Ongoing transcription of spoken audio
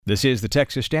This is the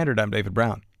Texas Standard. I'm David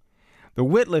Brown. The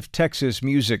Wittliff Texas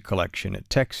Music Collection at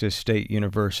Texas State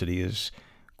University is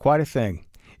quite a thing.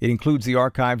 It includes the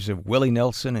archives of Willie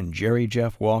Nelson and Jerry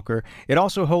Jeff Walker. It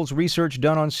also holds research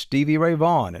done on Stevie Ray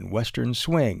Vaughan and Western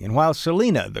Swing. And while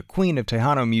Selena, the queen of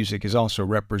Tejano music, is also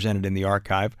represented in the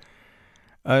archive,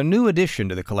 a new addition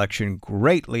to the collection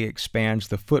greatly expands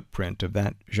the footprint of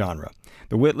that genre.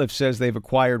 The Wittliff says they've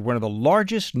acquired one of the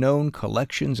largest known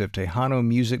collections of Tejano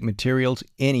music materials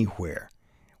anywhere.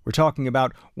 We're talking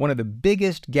about one of the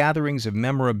biggest gatherings of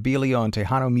memorabilia on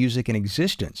Tejano music in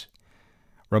existence.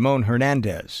 Ramon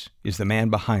Hernandez is the man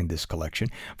behind this collection.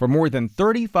 For more than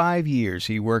 35 years,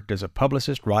 he worked as a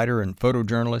publicist, writer, and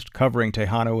photojournalist covering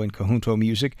Tejano and Conjunto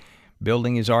music,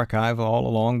 building his archive all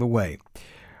along the way.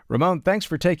 Ramon, thanks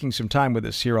for taking some time with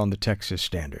us here on the Texas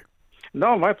Standard.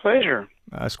 No, my pleasure.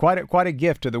 It's quite a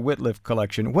gift to the Wittliff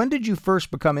Collection. When did you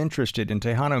first become interested in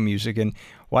Tejano music, and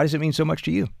why does it mean so much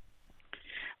to you?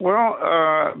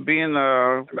 Well, being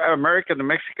American and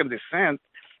Mexican descent,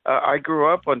 I grew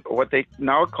up on what they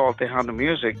now call Tejano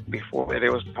music. Before that,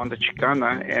 it was on the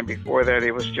Chicana, and before that,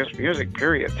 it was just music,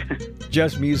 period.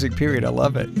 Just music, period. I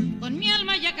love it. Con mi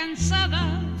alma ya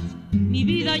cansada, mi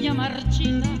vida ya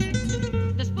marchita,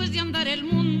 después de andar el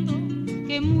mundo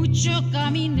que mucho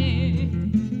caminé.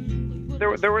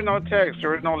 There were no tags,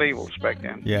 there were no labels back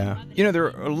then. Yeah. You know,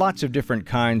 there are lots of different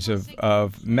kinds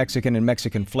of Mexican and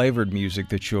Mexican-flavored music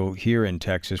that you'll hear in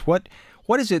Texas. What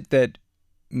is it that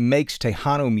makes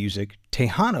Tejano music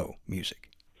Tejano music?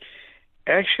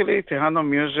 Actually, Tejano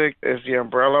music is the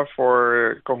umbrella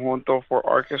for conjunto, for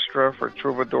orchestra, for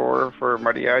troubadour, for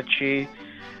mariachi.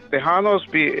 Tejanos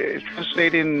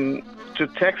translating to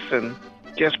Texan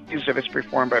just means that it's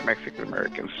performed by Mexican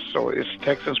Americans. So it's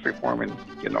Texans performing,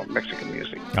 Mexican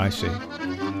music. I see.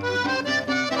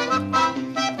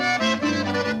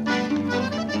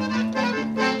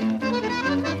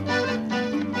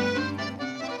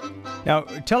 Now,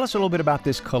 tell us a little bit about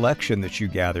this collection that you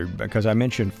gathered, because I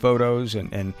mentioned photos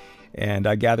and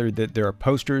I gathered that there are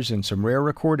posters and some rare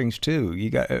recordings too.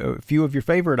 You got a few of your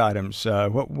favorite items.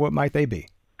 What might they be?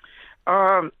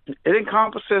 It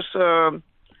encompasses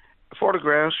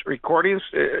photographs, recordings,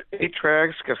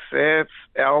 8-tracks, cassettes,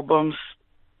 albums,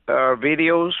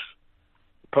 videos,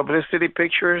 publicity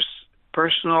pictures,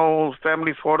 personal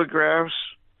family photographs,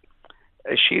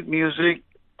 sheet music,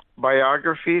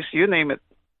 biographies, you name it.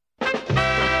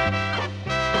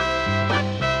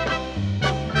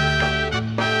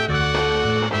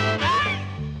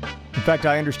 In fact,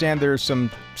 I understand there's some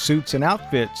suits and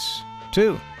outfits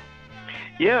too.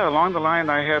 Yeah, along the line,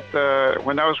 I had,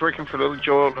 when I was working for Little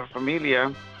Joe La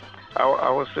Familia, I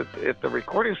was at the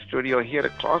recording studio, and he had a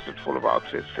closet full of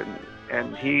outfits,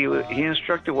 and he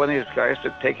instructed one of his guys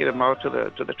to take them out to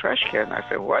the trash can. I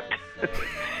said, what?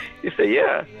 He said,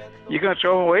 yeah. You going to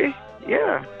throw them away?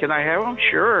 Yeah. Can I have them?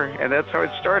 Sure. And that's how it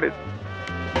started.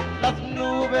 Las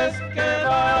nubes que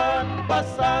van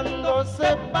pasando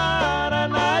se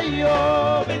paran a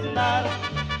lloviznar,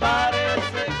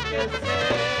 parece que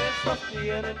se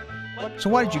sostienen. So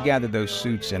why did you gather those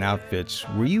suits and outfits?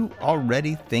 Were you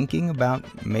already thinking about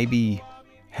maybe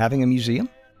having a museum?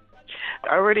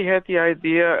 I already had the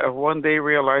idea of one day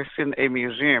realizing a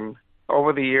museum.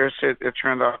 Over the years, it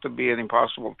turned out to be an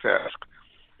impossible task.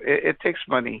 It takes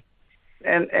money.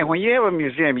 And when you have a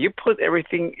museum, you put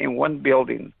everything in one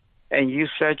building, and you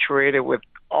saturate it with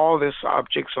all these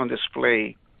objects on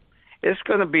display. It's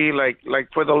going to be like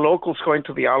for the locals going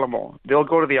to the Alamo. They'll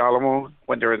go to the Alamo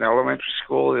when they're in elementary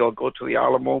school. They'll go to the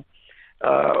Alamo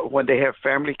when they have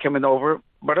family coming over.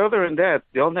 But other than that,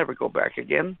 they'll never go back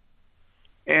again.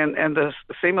 And the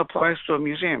same applies to a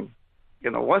museum.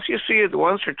 Once you see it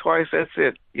once or twice, that's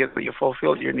it. You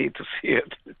fulfilled your need to see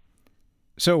it.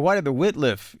 So why did the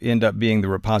Wittliff end up being the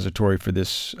repository for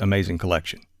this amazing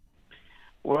collection?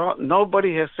 Well,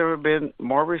 nobody has ever been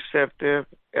more receptive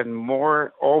and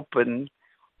more open.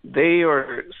 They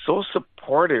are so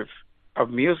supportive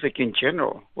of music in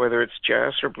general, whether it's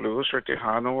jazz or blues or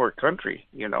Tejano or country,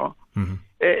 Mm-hmm.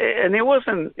 And it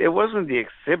wasn't the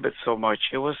exhibit so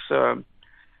much. It was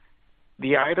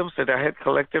the items that I had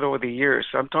collected over the years.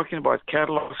 I'm talking about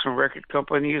catalogs from record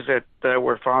companies that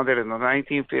were founded in the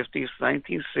 1950s,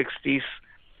 1960s,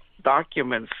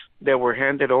 documents that were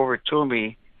handed over to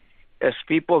me. As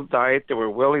people died, they were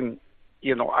willing,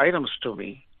 items to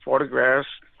me, photographs,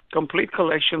 complete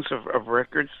collections of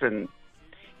records. And,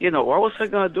 what was I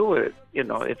going to do with it?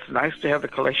 It's nice to have the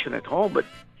collection at home, but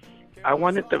I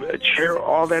wanted to share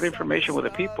all that information with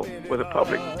the people, with the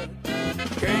public.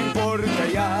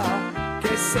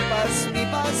 Que sepas mi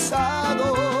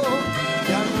pasado,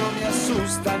 ya no me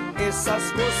asustan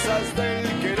esas cosas del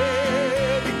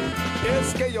querer.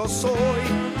 es que yo soy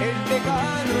el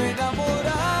tejano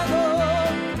enamorado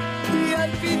y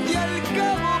al fin y al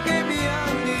cabo que me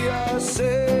han de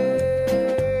hacer.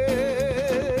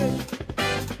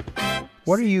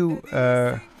 What are you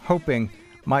hoping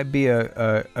might be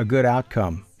a good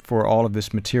outcome for all of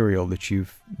this material that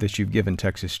you've given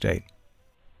Texas State?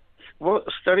 Well,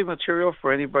 study material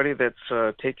for anybody that's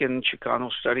taken Chicano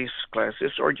studies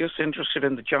classes or just interested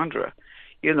in the genre.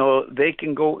 You know, they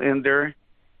can go in there,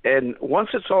 and once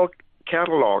it's all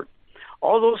cataloged,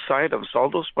 all those items,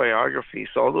 all those biographies,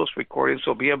 all those recordings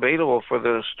will be available for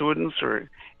the students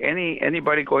or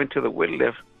anybody going to the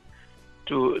Wittliff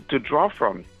to draw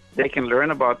from. They can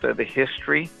learn about the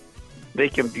history. They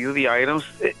can view the items.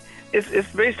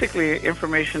 It's basically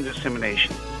information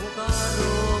dissemination.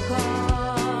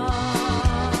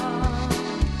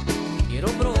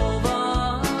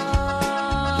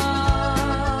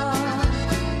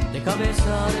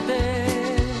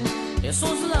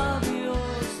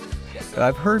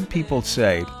 I've heard people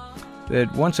say that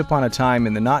once upon a time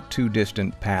in the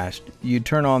not-too-distant past, you'd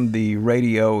turn on the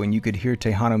radio and you could hear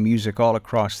Tejano music all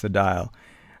across the dial.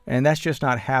 And that's just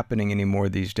not happening anymore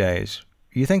these days.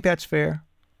 You think that's fair?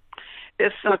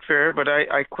 It's not fair, but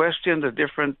I question the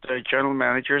different general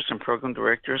managers and program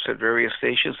directors at various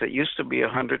stations that used to be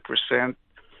 100%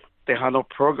 Tejano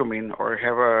programming or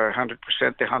have a 100%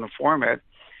 Tejano format.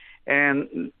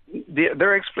 And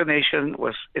their explanation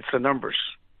was, it's the numbers,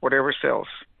 whatever sells.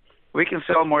 We can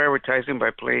sell more advertising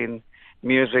by playing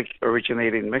music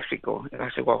originating in Mexico. And I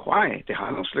said, well, why?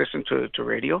 Tejanos listen to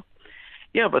radio?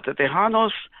 Yeah, but the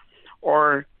Tejanos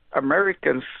or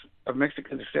Americans of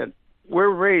Mexican descent, we're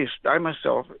raised, I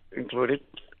myself included,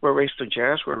 we're raised on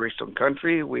jazz, we're raised on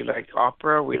country, we like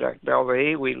opera, we like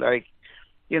ballet, we like,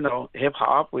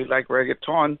 hip-hop, we like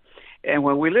reggaeton. And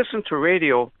when we listen to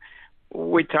radio,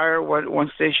 we tire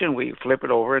one station, we flip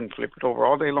it over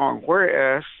all day long.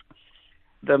 Whereas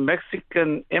the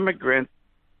Mexican immigrant,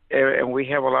 and we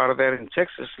have a lot of that in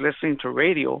Texas, listening to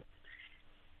radio,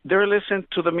 they're listening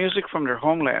to the music from their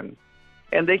homeland,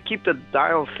 and they keep the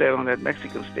dial set on that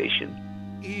Mexican station.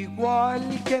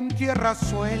 Igual que en tierra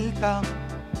suelta,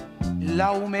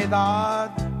 la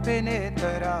humedad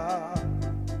penetra,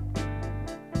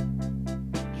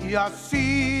 y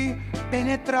así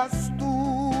penetras tú.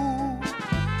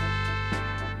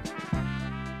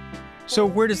 So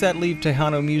where does that leave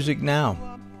Tejano music now?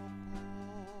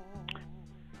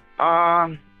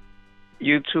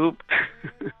 YouTube,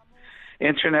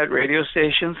 internet radio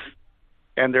stations,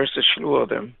 and there's a slew of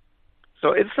them.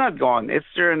 So it's not gone. It's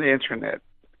there in the internet.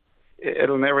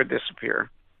 It'll never disappear.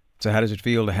 So how does it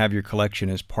feel to have your collection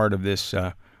as part of this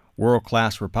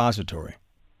world-class repository?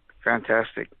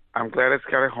 Fantastic. I'm glad it's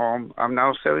got a home. I'm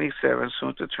now 77,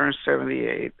 soon to turn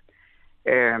 78,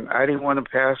 and I didn't want to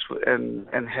pass and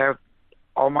have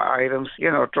all my items,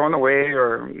 thrown away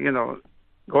or,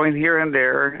 going here and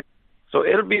there. So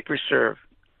it'll be preserved.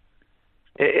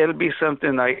 It'll be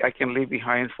something I can leave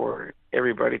behind for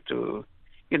everybody to,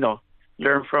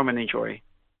 learn from and enjoy.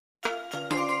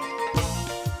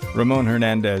 Ramon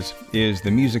Hernandez is the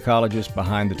musicologist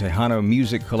behind the Tejano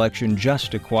music collection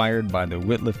just acquired by the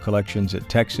Wittliff Collections at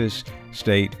Texas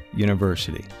State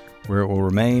University, where it will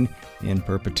remain in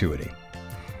perpetuity.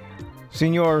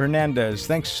 Senor Hernandez,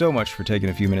 thanks so much for taking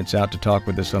a few minutes out to talk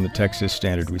with us on the Texas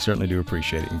Standard. We certainly do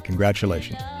appreciate it, and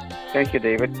congratulations. Thank you,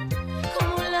 David.